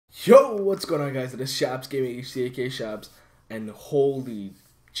Yo, what's going on, guys? It is Shabs Gaming HCAK Shabs, and holy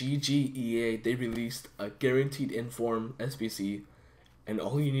GGEA, they released a guaranteed inform SBC, and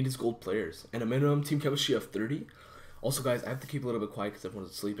all you need is gold players and a minimum team chemistry of 30. Also, guys, I have to keep a little bit quiet because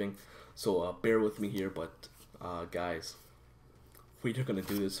everyone's sleeping, so bear with me here. But guys, we're gonna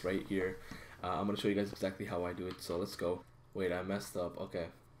do this right here. I'm gonna show you guys exactly how I do it. So let's go. Wait, I messed up. Okay,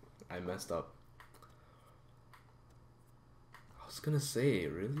 I messed up. I was gonna say,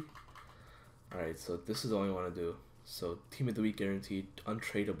 really? Alright, so this is all I want to do. So, Team of the Week guaranteed,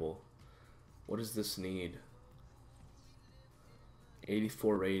 untradeable. What does this need?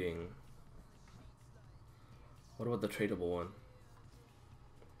 84 rating. What about the tradable one?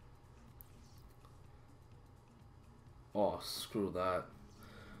 Oh, screw that.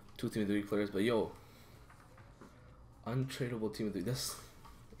 2 Team of the Week players, but yo. Untradeable Team of the Week. That's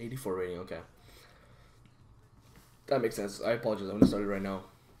 84 rating, okay. That makes sense. I apologize, I'm gonna start it right now.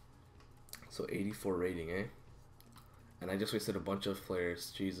 So 84 rating, eh? And I just wasted a bunch of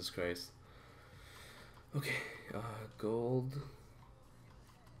players. Jesus Christ. Okay, gold.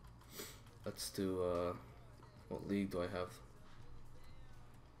 Let's do, what league do I have?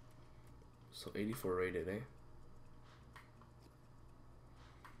 So 84 rated, eh?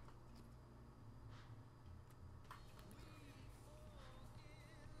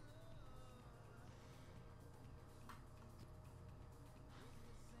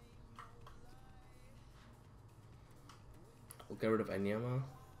 We'll get rid of Anyama,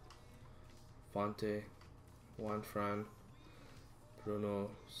 Fonte, Juan Fran, Bruno,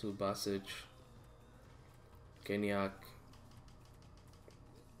 Subasic, Kenyak,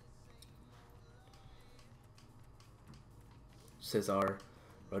 Cesar,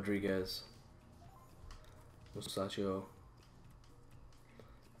 Rodriguez, Musacchio,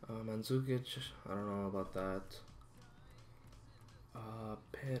 Mandzukic, I don't know about that,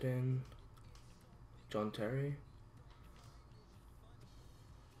 Perrin, John Terry.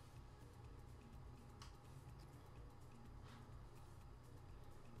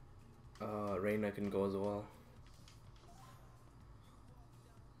 Reina can go as well.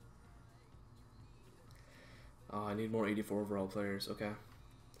 I need more 84 overall players. Okay.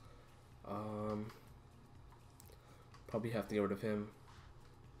 Probably have to get rid of him.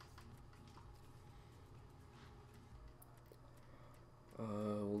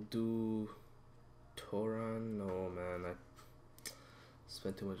 We'll do Toran. No, man, I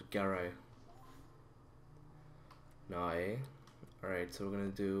spent too much. Garay. Nah, eh? Alright, so we're gonna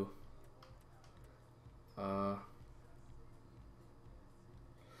do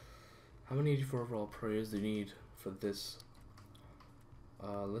how many 84 overall players do you need for this?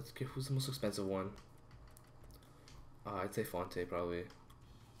 Let's get, who's the most expensive one? I'd say Fonte, probably.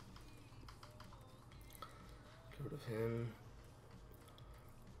 Get rid of him.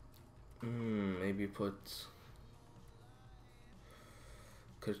 Maybe put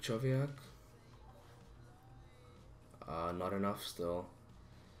Krychowiak. Not enough still.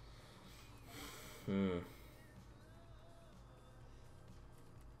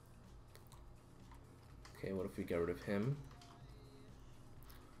 Okay, what if we get rid of him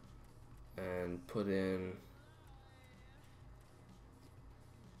and put in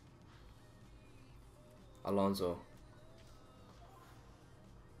Alonso?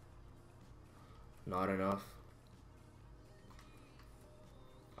 Not enough.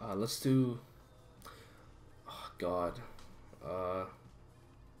 Let's do, oh god,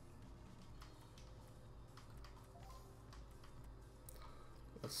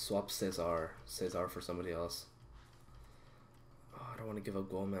 let's swap Cesar for somebody else. Oh, I don't want to give up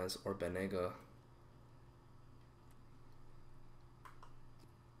Gomez or Benega.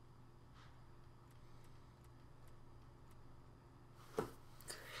 I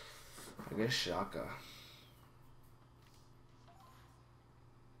guess Shaka.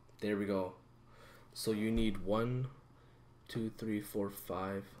 There we go. So you need 1, 2, 3, 4,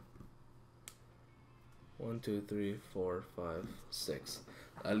 5. 1, 2, 3, 4, 5, 6.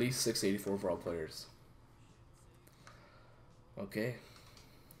 At least 684 overall players. Okay.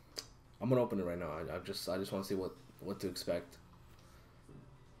 I'm gonna open it right now. I just want to see what to expect.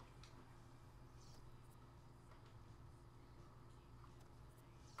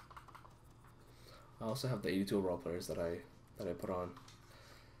 I also have the 82 overall players that I put on.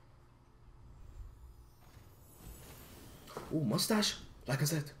 Ooh, mustache, like I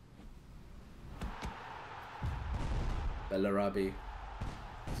said. Bellarabi.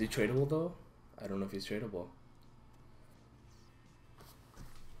 Is he tradable though? I don't know if he's tradable.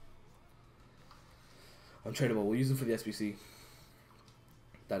 Untradeable. We'll use him for the SBC.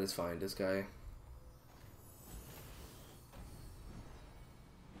 That is fine. This guy.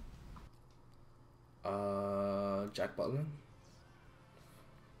 Jack Butland.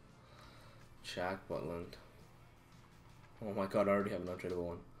 Jack Butland. Oh my god, I already have an untradeable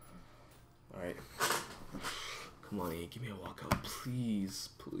one. Alright. Come on, EA, give me a walkout. Please,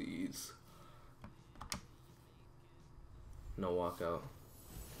 please. No walkout.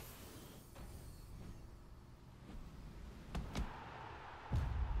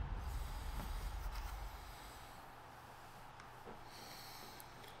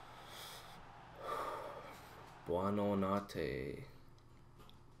 Buonanotte.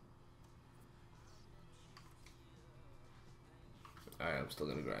 Alright, I'm still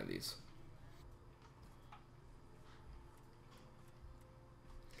gonna grind these.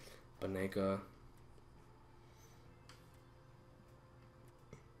 Banega.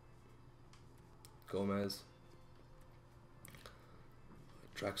 Gomez.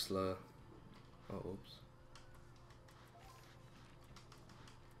 Drexler. Oh, oops.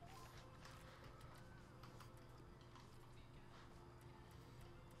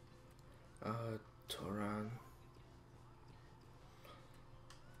 Toran.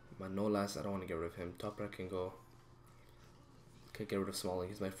 Manolas, I don't want to get rid of him. Toprak can go. Can't get rid of Smalling,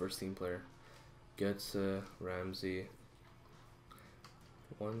 he's my first team player. Goetze, Ramsey.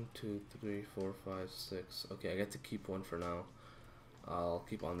 1, 2, 3, 4, 5, 6. Okay, I get to keep one for now. I'll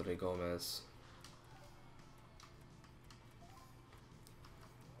keep Andre Gomez.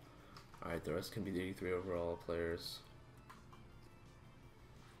 Alright, the rest can be the 83 overall players.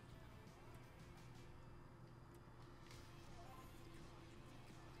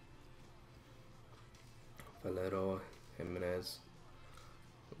 Valero, Jimenez,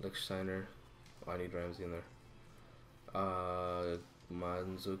 Lichtsteiner. Oh, I need Ramsey in there.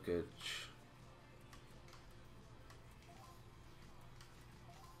 Mandzukic.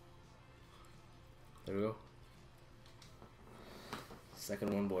 There we go.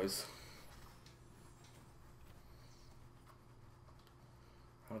 Second one, boys.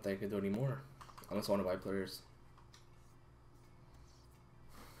 I don't think I can do any more. Unless I want to buy players.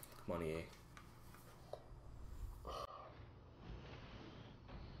 Come on, EA.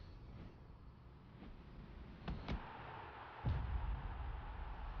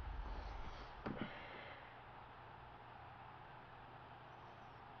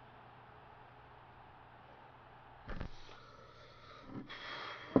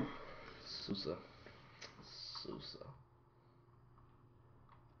 Sousa.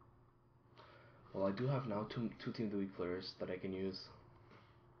 Well, I do have now two Team of the Week players that I can use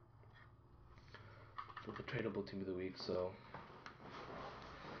for the tradable Team of the Week, so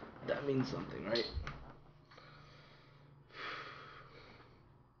that means something, right?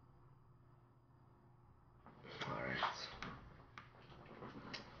 Alright.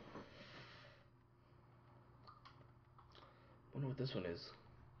 Wonder what this one is.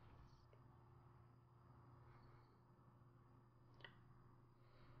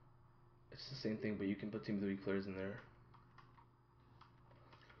 It's the same thing, but you can put Team of the Week players in there.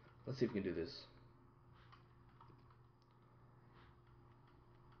 Let's see if we can do this.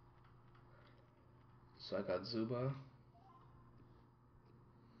 So I got Zuba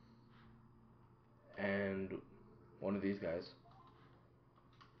and one of these guys.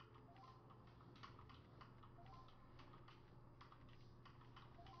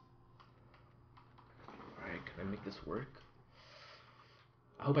 Alright, can I make this work?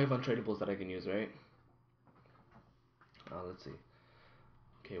 I hope I have untradables that I can use, right? Let's see.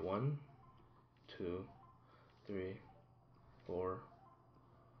 Okay, 1, 2, 3, 4.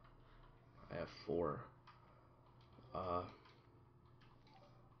 I have 4.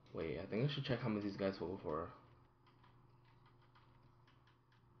 Wait, I think I should check how many of these guys will go for.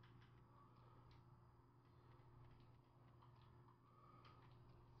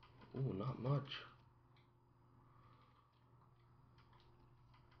 Ooh, not much.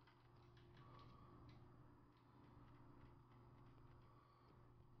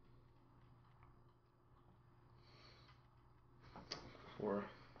 Four.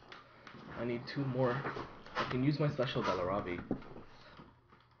 I need 2 more. I can use my special Bellarabi.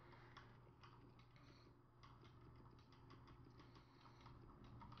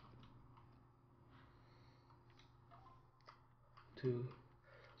 Two.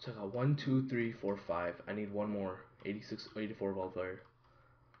 So I got 1, 2, 3, 4, 5. I need 1 more. 86, 84 ball player.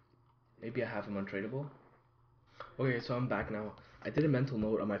 Maybe I have him untradeable. Okay, so I'm back now. I did a mental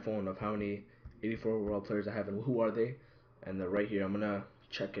note on my phone of how many 84 overall players I have and who are they. And they're right here. I'm gonna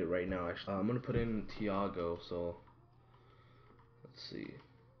check it right now. Actually, I'm gonna put in Thiago. So let's see.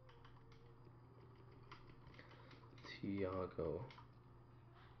 Thiago.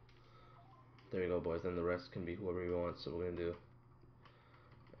 There you go, boys. Then the rest can be whoever you want. So we're gonna do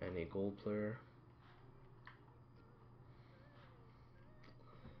any gold player.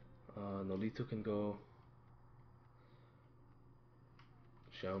 Nolito can go.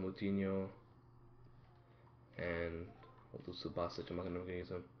 Jean Moutinho. And we'll do Subasic. I'm not gonna use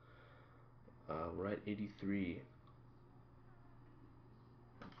him. We're at 83.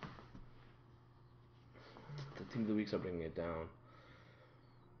 The team of the weeks are bringing it down.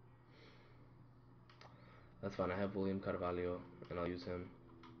 That's fine. I have William Carvalho, and I'll use him.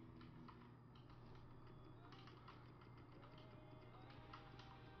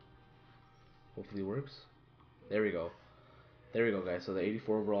 Hopefully it works. There we go. There we go, guys. So the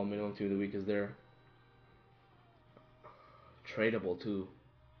 84 overall minimum team of the week is there. Tradable too.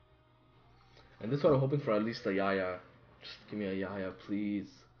 And this one I'm hoping for at least a Yaya. Just give me a Yaya, please.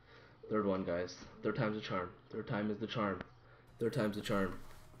 Third one, guys. Third time's the charm. Third time is the charm. Third time's the charm.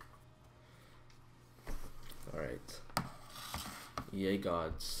 Alright. EA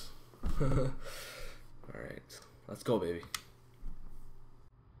gods. Alright. Let's go, baby.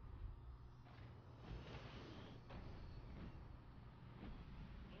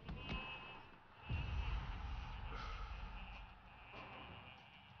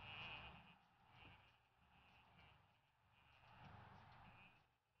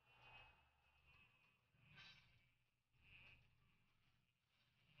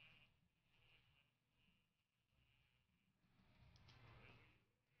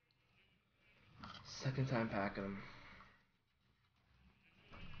 Second time packing them.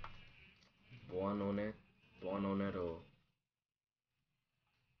 Buono netto.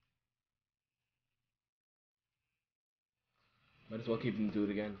 Might as well keep them do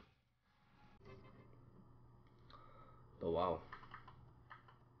it again. But wow.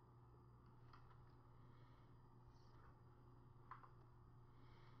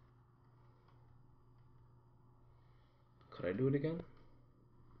 Could I do it again?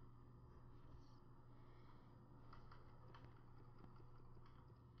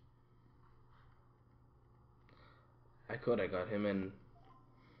 I could. I got him and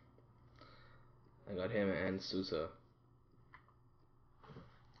Sousa.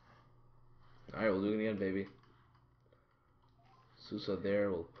 Alright, we'll do it again, baby. Sousa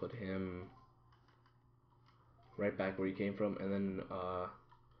there, we'll put him right back where he came from, and then I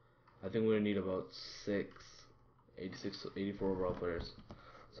think we're gonna need about 86, 84 overall players.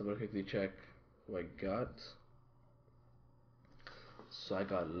 So I'm gonna quickly check who I got. So I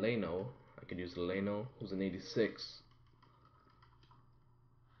got Leno. I could use Leno, who's an 86.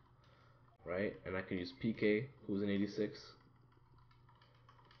 Right? And I could use PK, who's an 86.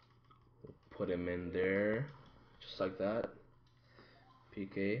 Put him in there, just like that.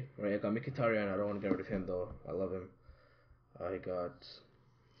 PK. Right, I got Mkhitaryan. I don't want to get rid of him though. I love him. I got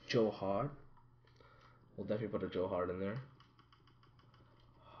Joe Hart. We'll definitely put a Joe Hart in there.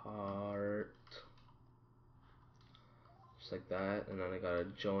 Hart. Just like that. And then I got a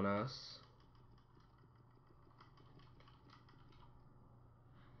Jonas.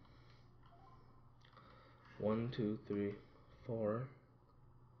 One, two, three, four.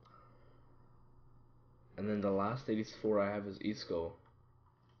 And then the last 84 I have is Isco.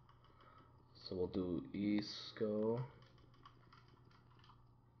 So we'll do Isco.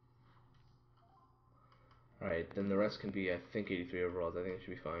 Alright, then the rest can be, I think, 83 overalls. I think it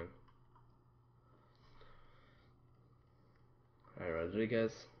should be fine. Alright,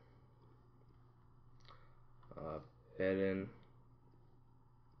 Rodriguez. Beden.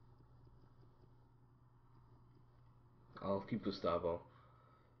 I'll keep Gustavo.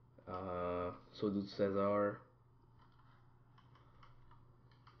 So do Cesar.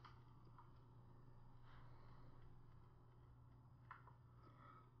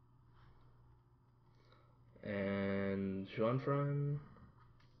 And Jean-Fran.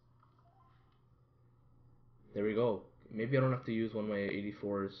 There we go. Maybe I don't have to use one of my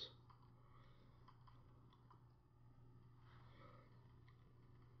 84s.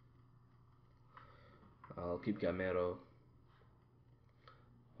 I'll keep Gamero.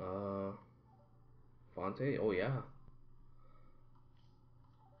 Fonte? Oh yeah.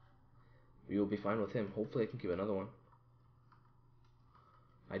 We will be fine with him. Hopefully I can keep another one.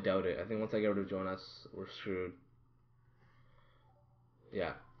 I doubt it. I think once I get rid of Jonas, we're screwed.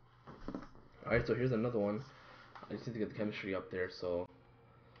 Yeah. Alright, so here's another one. I just need to get the chemistry up there, so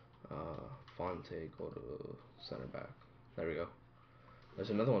Fonte, go to center back. There we go. There's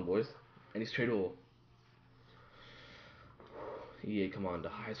another one, boys. And he's tradable. EA, come on. The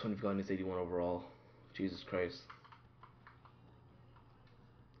highest one you've gotten is 81 overall. Jesus Christ.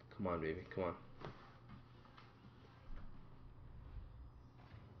 Come on, baby. Come on.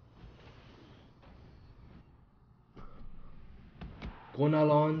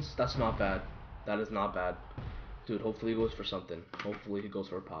 Gonalons, that's not bad. That is not bad. Dude, hopefully he goes for something. Hopefully he goes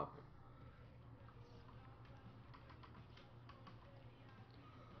for a pop.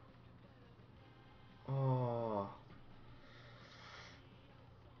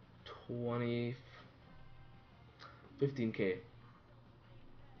 20, 15K.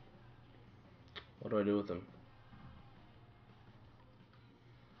 What do I do with him?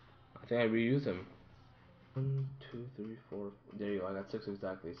 I think I reuse him. 1, 2, 3, 4. There you go. I got 6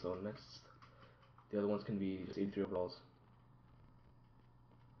 exactly. So next, the other ones can be just 83 overalls.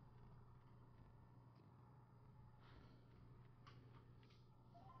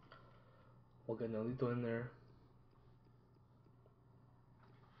 We'll get Nolito in there.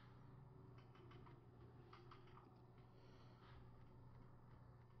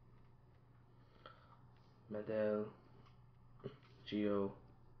 Medel, Gio.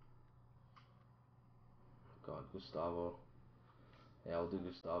 God, Gustavo. Yeah, I'll do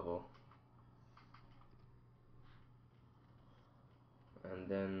Gustavo. And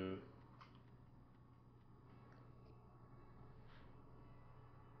then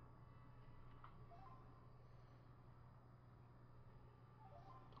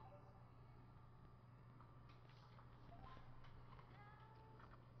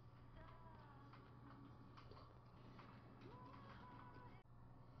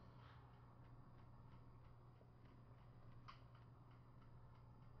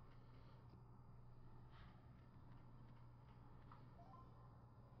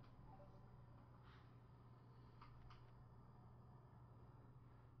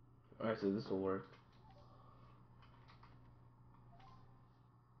alright, so this will work.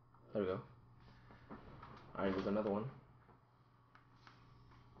 There we go. Alright, there's another one.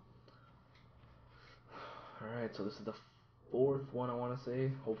 Alright, so this is the 4th one I want to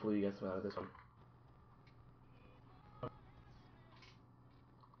say. Hopefully you get some out of this one.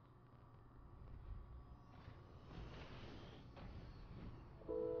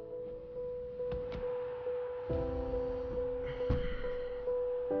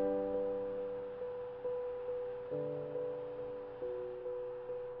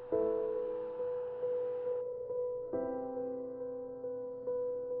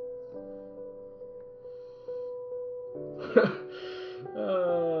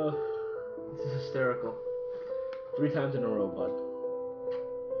 This is hysterical. 3 times in a row, bud.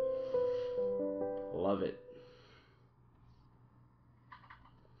 Love it.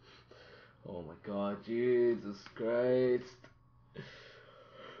 Oh my god, Jesus Christ.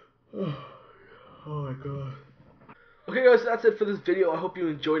 Oh my god. Okay guys, that's it for this video. I hope you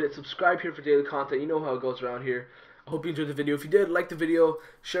enjoyed it. Subscribe here for daily content. You know how it goes around here. I hope you enjoyed the video. If you did, like the video,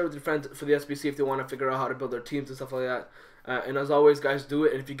 share with your friends for the SBC if they want to figure out how to build their teams and stuff like that. And as always, guys, do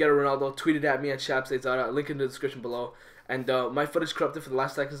it. And if you get a Ronaldo, tweet it at me at ShapStatesAuto. Link in the description below. And my footage corrupted for the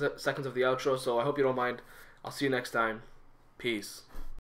last seconds of the outro, so I hope you don't mind. I'll see you next time. Peace.